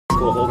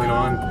vehicle holding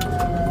on.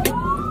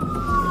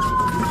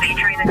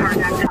 Featuring the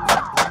contact.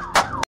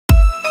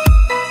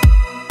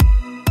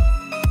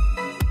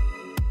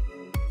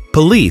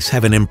 Police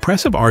have an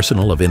impressive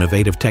arsenal of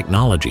innovative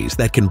technologies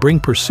that can bring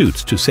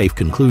pursuits to safe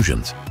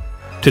conclusions.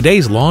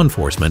 Today's law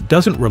enforcement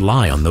doesn't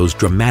rely on those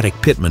dramatic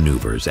pit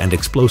maneuvers and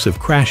explosive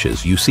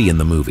crashes you see in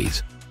the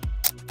movies.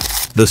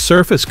 The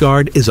Surface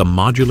Guard is a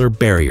modular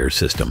barrier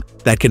system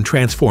that can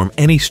transform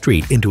any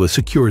street into a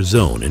secure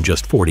zone in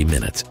just 40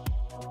 minutes.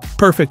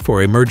 Perfect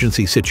for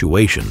emergency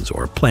situations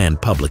or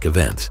planned public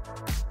events.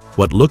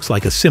 What looks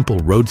like a simple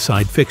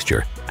roadside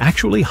fixture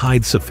actually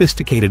hides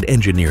sophisticated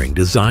engineering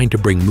designed to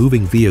bring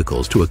moving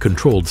vehicles to a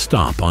controlled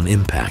stop on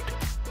impact.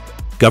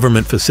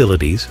 Government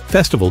facilities,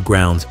 festival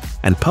grounds,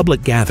 and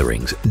public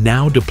gatherings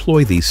now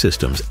deploy these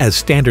systems as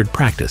standard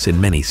practice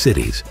in many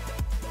cities.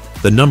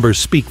 The numbers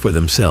speak for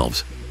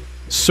themselves.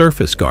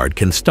 Surface Guard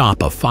can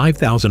stop a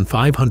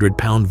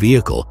 5,500-pound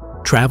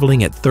vehicle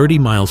traveling at 30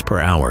 miles per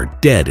hour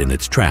dead in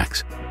its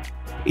tracks.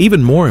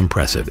 Even more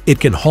impressive, it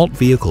can halt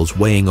vehicles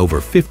weighing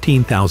over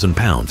 15,000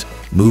 pounds,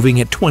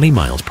 moving at 20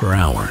 miles per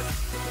hour.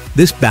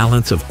 This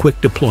balance of quick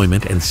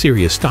deployment and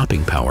serious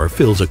stopping power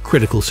fills a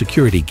critical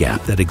security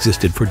gap that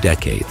existed for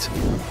decades.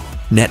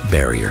 Net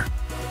barrier.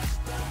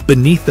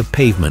 Beneath the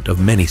pavement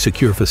of many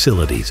secure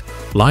facilities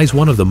lies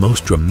one of the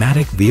most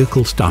dramatic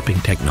vehicle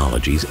stopping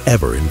technologies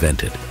ever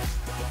invented.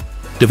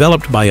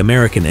 Developed by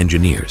American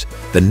engineers,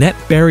 the net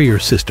barrier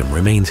system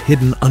remains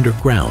hidden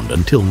underground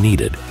until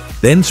needed,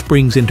 then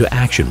springs into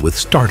action with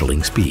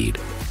startling speed.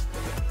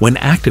 When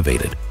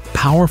activated,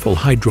 powerful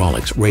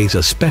hydraulics raise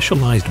a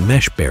specialized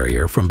mesh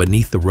barrier from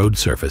beneath the road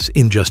surface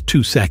in just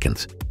 2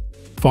 seconds,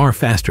 far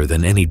faster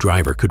than any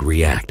driver could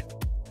react.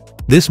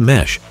 This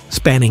mesh,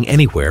 spanning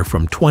anywhere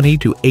from 20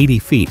 to 80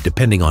 feet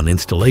depending on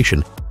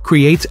installation,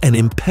 creates an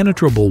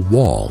impenetrable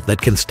wall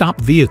that can stop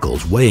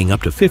vehicles weighing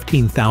up to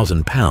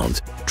 15,000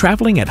 pounds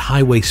traveling at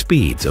highway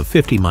speeds of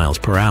 50 miles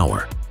per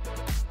hour.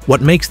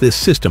 What makes this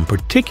system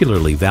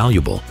particularly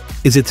valuable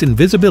is its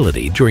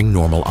invisibility during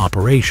normal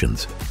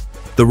operations.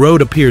 The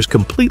road appears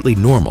completely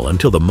normal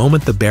until the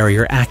moment the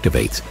barrier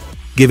activates,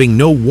 giving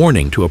no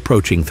warning to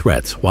approaching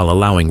threats while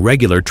allowing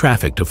regular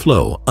traffic to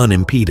flow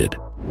unimpeded.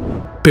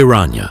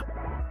 Piranha.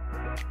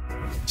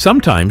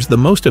 Sometimes the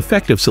most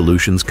effective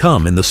solutions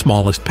come in the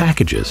smallest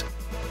packages.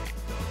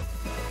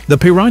 The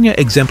Piranha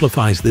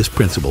exemplifies this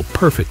principle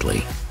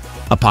perfectly.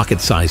 A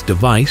pocket-sized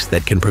device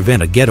that can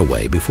prevent a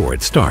getaway before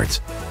it starts.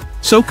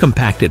 So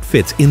compact it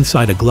fits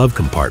inside a glove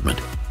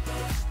compartment.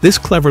 This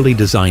cleverly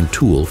designed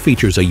tool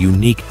features a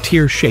unique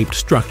tear-shaped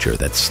structure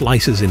that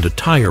slices into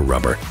tire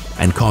rubber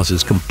and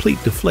causes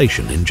complete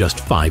deflation in just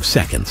 5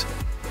 seconds.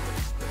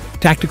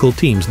 Tactical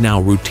teams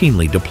now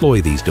routinely deploy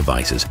these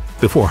devices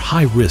before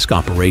high-risk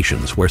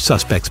operations where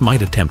suspects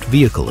might attempt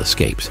vehicle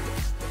escapes.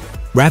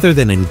 Rather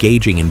than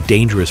engaging in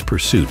dangerous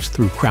pursuits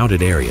through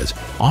crowded areas,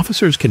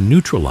 officers can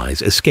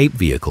neutralize escape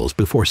vehicles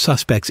before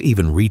suspects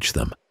even reach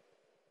them.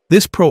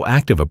 This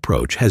proactive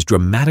approach has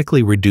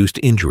dramatically reduced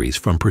injuries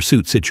from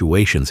pursuit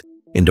situations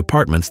in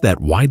departments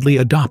that widely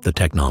adopt the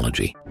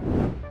technology.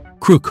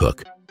 Crook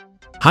Hook.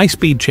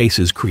 High-speed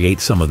chases create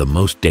some of the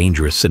most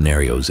dangerous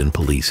scenarios in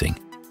policing.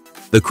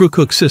 The Crook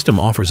Hook system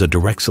offers a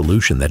direct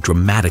solution that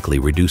dramatically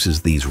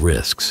reduces these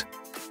risks.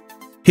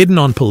 Hidden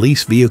on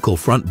police vehicle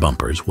front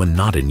bumpers when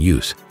not in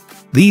use,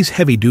 these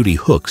heavy-duty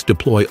hooks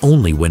deploy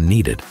only when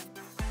needed.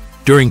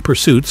 During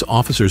pursuits,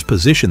 officers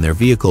position their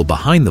vehicle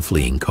behind the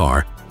fleeing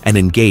car and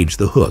engage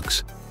the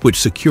hooks, which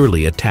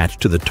securely attach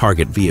to the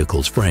target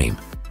vehicle's frame.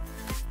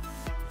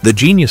 The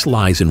genius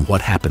lies in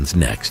what happens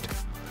next.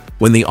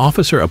 When the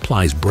officer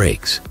applies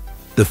brakes,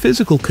 the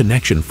physical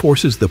connection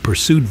forces the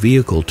pursued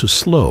vehicle to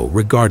slow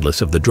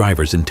regardless of the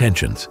driver's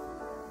intentions.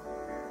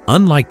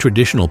 Unlike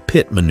traditional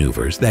pit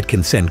maneuvers that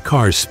can send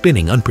cars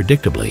spinning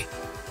unpredictably,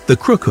 the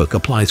Crook Hook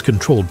applies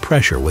controlled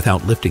pressure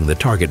without lifting the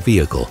target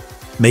vehicle,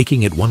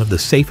 making it one of the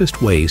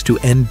safest ways to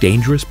end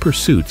dangerous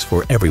pursuits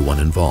for everyone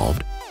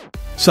involved.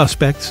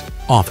 Suspects,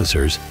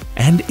 officers,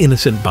 and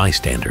innocent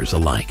bystanders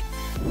alike.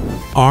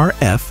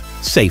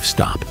 RF Safe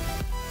Stop.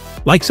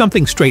 Like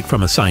something straight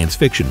from a science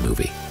fiction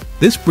movie,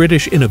 this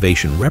British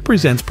innovation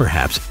represents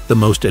perhaps the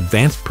most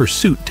advanced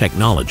pursuit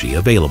technology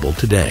available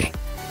today.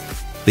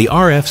 The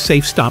RF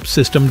Safe Stop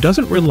system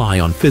doesn't rely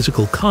on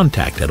physical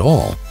contact at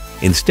all.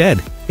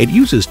 Instead, it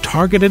uses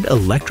targeted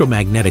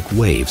electromagnetic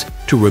waves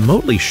to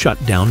remotely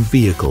shut down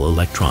vehicle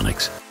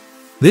electronics.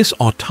 This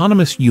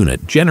autonomous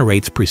unit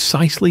generates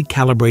precisely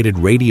calibrated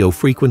radio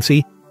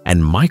frequency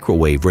and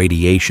microwave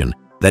radiation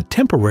that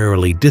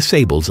temporarily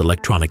disables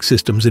electronic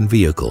systems in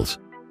vehicles.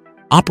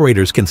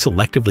 Operators can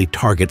selectively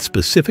target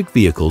specific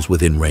vehicles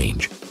within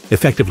range,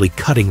 effectively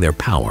cutting their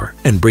power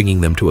and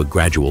bringing them to a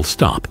gradual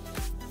stop.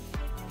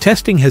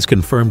 Testing has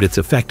confirmed its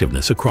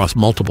effectiveness across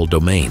multiple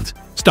domains,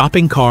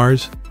 stopping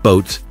cars,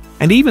 boats,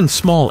 and even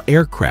small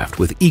aircraft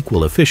with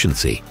equal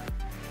efficiency.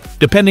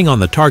 Depending on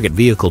the target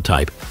vehicle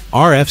type,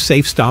 RF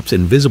Safe Stop's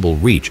invisible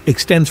reach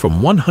extends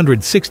from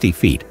 160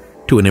 feet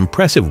to an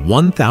impressive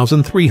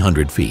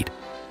 1,300 feet.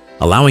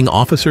 allowing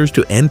officers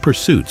to end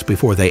pursuits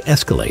before they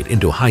escalate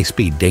into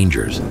high-speed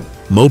dangers.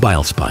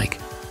 Mobile spike.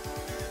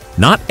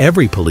 Not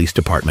every police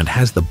department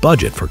has the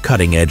budget for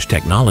cutting-edge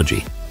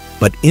technology,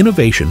 but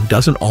innovation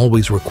doesn't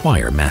always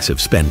require massive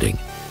spending.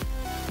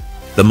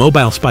 The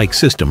mobile spike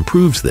system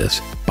proves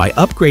this by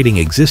upgrading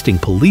existing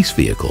police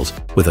vehicles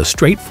with a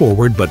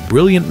straightforward but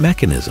brilliant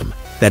mechanism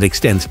that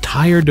extends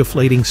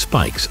tire-deflating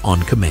spikes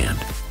on command.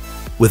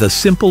 With a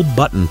simple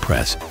button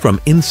press from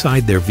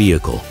inside their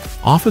vehicle,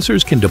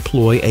 officers can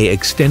deploy an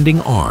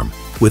extending arm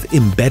with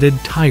embedded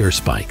tire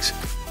spikes.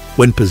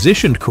 When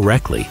positioned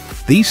correctly,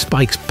 these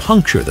spikes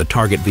puncture the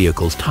target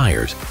vehicle's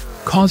tires,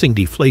 causing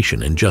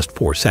deflation in just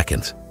 4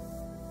 seconds.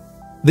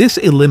 This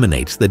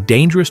eliminates the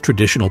dangerous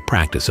traditional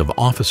practice of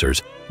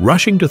officers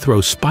rushing to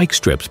throw spike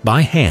strips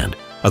by hand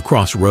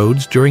across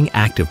roads during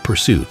active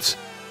pursuits.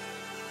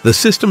 The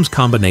system's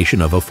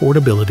combination of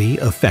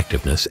affordability,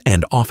 effectiveness,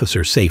 and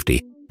officer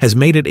safety has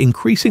made it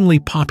increasingly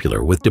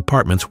popular with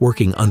departments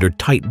working under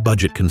tight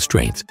budget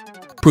constraints,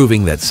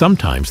 proving that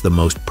sometimes the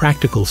most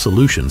practical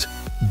solutions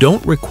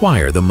don't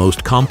require the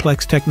most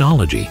complex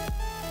technology.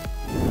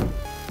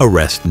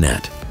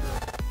 Arrestnet.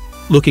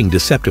 Looking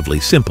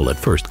deceptively simple at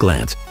first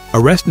glance,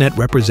 Arrestnet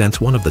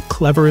represents one of the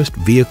cleverest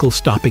vehicle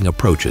stopping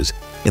approaches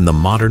in the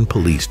modern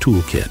police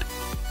toolkit.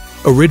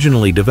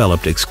 Originally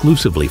developed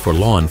exclusively for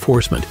law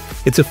enforcement,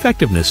 its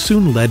effectiveness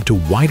soon led to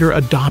wider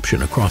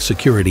adoption across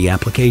security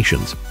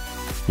applications.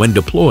 When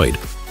deployed,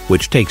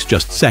 which takes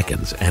just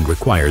seconds and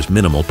requires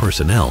minimal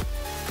personnel,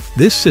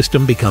 this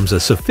system becomes a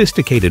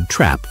sophisticated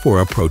trap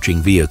for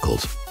approaching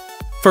vehicles.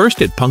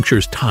 First, it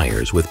punctures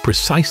tires with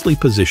precisely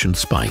positioned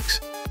spikes.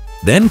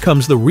 Then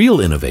comes the real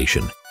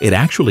innovation. It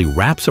actually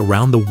wraps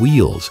around the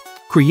wheels,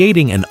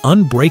 creating an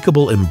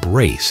unbreakable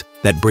embrace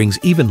that brings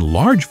even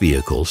large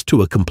vehicles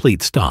to a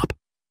complete stop.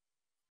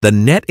 The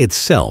net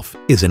itself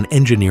is an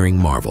engineering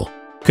marvel,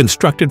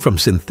 constructed from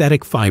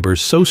synthetic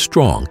fibers so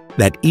strong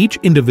that each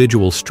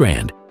individual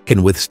strand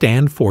can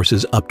withstand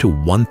forces up to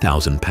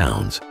 1,000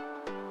 pounds.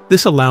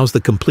 This allows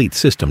the complete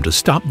system to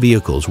stop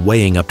vehicles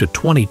weighing up to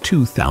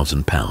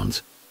 22,000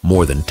 pounds,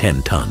 more than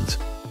 10 tons.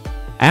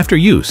 After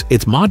use,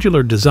 its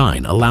modular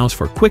design allows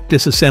for quick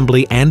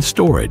disassembly and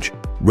storage,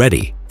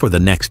 ready for the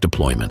next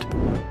deployment.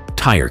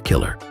 Tire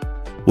killer.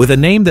 With a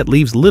name that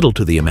leaves little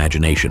to the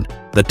imagination,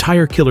 the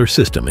tire killer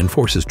system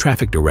enforces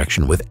traffic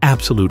direction with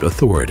absolute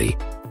authority.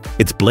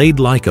 Its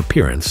blade-like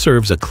appearance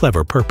serves a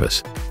clever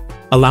purpose,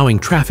 allowing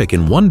traffic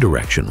in one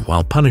direction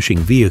while punishing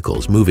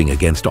vehicles moving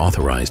against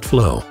authorized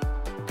flow.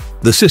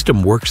 The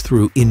system works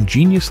through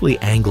ingeniously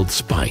angled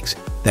spikes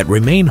that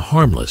remain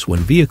harmless when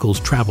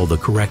vehicles travel the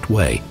correct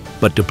way,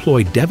 but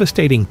deploy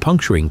devastating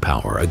puncturing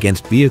power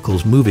against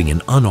vehicles moving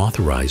in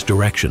unauthorized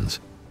directions.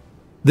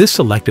 This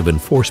selective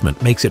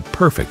enforcement makes it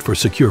perfect for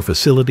secure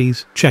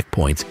facilities,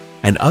 checkpoints,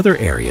 and other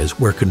areas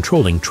where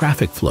controlling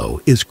traffic flow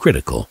is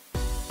critical.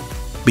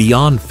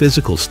 Beyond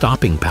physical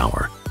stopping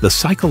power, the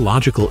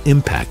psychological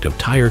impact of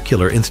tire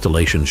killer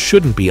installations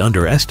shouldn't be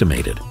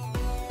underestimated.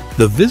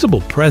 The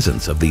visible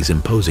presence of these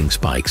imposing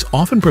spikes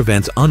often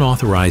prevents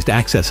unauthorized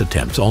access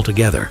attempts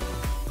altogether,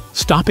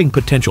 stopping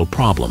potential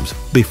problems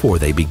before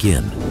they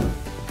begin.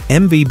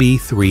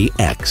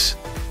 MVB-3X.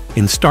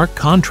 In stark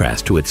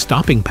contrast to its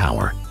stopping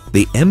power,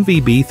 the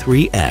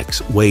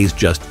MVB-3X weighs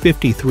just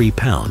 53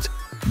 pounds,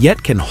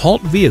 yet can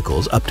halt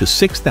vehicles up to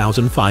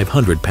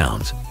 6,500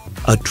 pounds,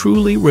 a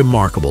truly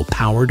remarkable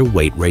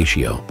power-to-weight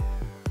ratio.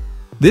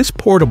 This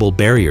portable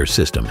barrier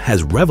system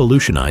has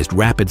revolutionized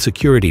rapid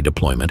security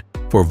deployment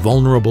for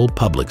vulnerable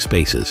public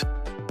spaces.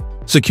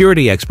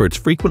 Security experts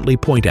frequently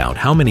point out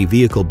how many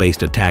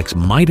vehicle-based attacks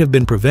might have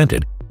been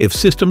prevented if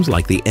systems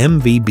like the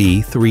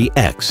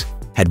MVB-3X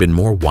had been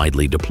more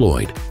widely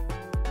deployed.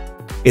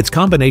 Its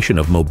combination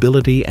of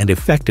mobility and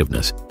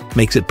effectiveness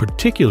makes it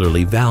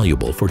particularly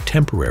valuable for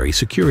temporary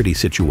security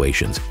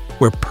situations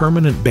where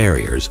permanent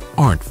barriers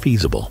aren't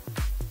feasible.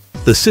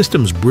 The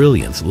system's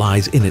brilliance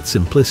lies in its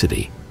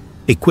simplicity.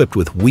 Equipped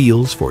with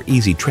wheels for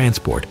easy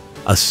transport,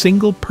 a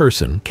single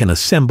person can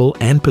assemble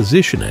and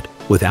position it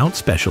without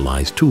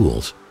specialized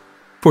tools.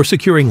 For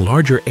securing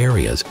larger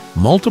areas,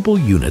 multiple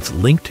units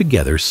link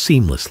together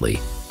seamlessly,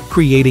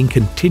 creating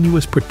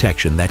continuous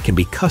protection that can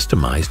be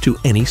customized to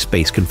any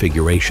space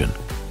configuration.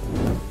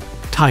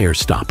 Tire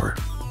stopper.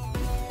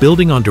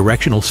 Building on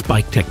directional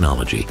spike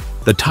technology,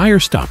 the tire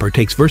stopper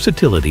takes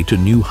versatility to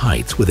new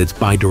heights with its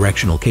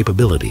bidirectional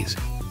capabilities.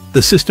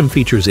 The system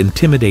features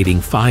intimidating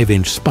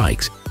 5-inch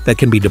spikes that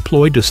can be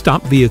deployed to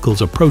stop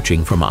vehicles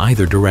approaching from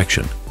either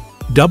direction,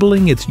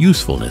 doubling its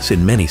usefulness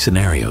in many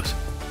scenarios.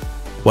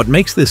 What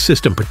makes this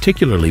system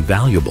particularly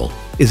valuable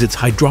is its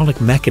hydraulic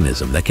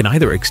mechanism that can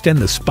either extend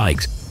the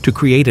spikes to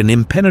create an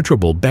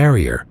impenetrable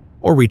barrier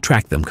or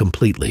retract them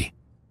completely,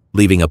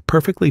 leaving a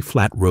perfectly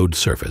flat road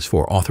surface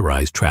for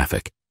authorized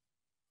traffic.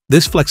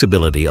 This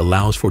flexibility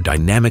allows for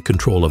dynamic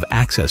control of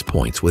access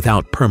points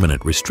without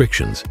permanent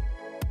restrictions.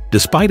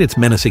 Despite its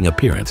menacing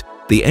appearance,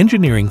 the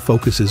engineering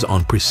focuses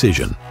on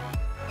precision,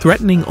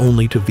 threatening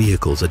only to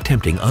vehicles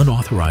attempting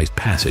unauthorized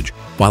passage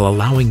while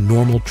allowing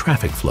normal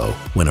traffic flow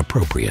when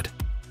appropriate.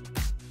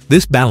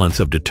 This balance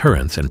of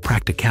deterrence and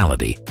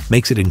practicality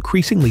makes it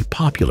increasingly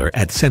popular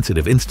at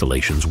sensitive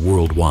installations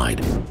worldwide.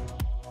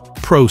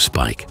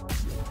 Prospike.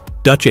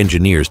 Dutch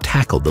engineers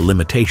tackled the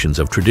limitations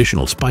of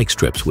traditional spike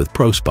strips with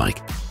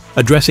Prospike,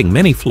 addressing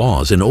many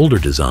flaws in older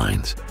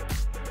designs.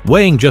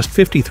 Weighing just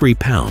 53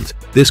 pounds,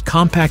 this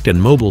compact and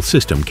mobile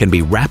system can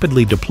be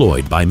rapidly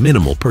deployed by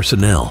minimal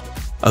personnel,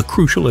 a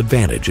crucial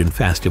advantage in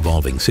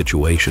fast-evolving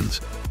situations.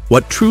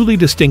 What truly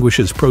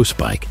distinguishes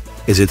Prospike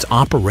is its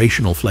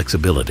operational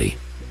flexibility.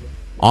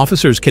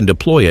 Officers can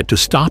deploy it to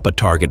stop a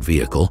target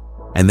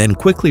vehicle and then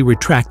quickly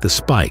retract the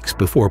spikes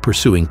before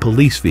pursuing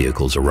police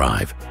vehicles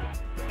arrive,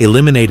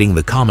 eliminating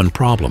the common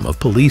problem of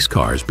police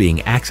cars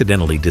being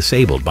accidentally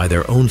disabled by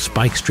their own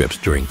spike strips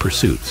during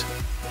pursuits.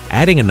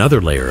 Adding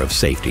another layer of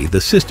safety, the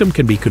system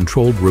can be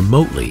controlled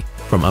remotely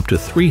from up to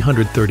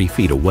 330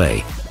 feet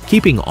away,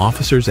 keeping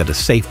officers at a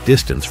safe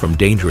distance from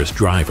dangerous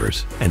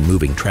drivers and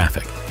moving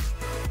traffic.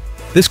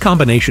 This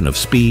combination of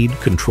speed,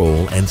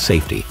 control, and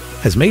safety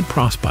has made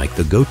Prospike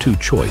the go-to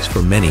choice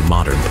for many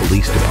modern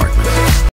police departments.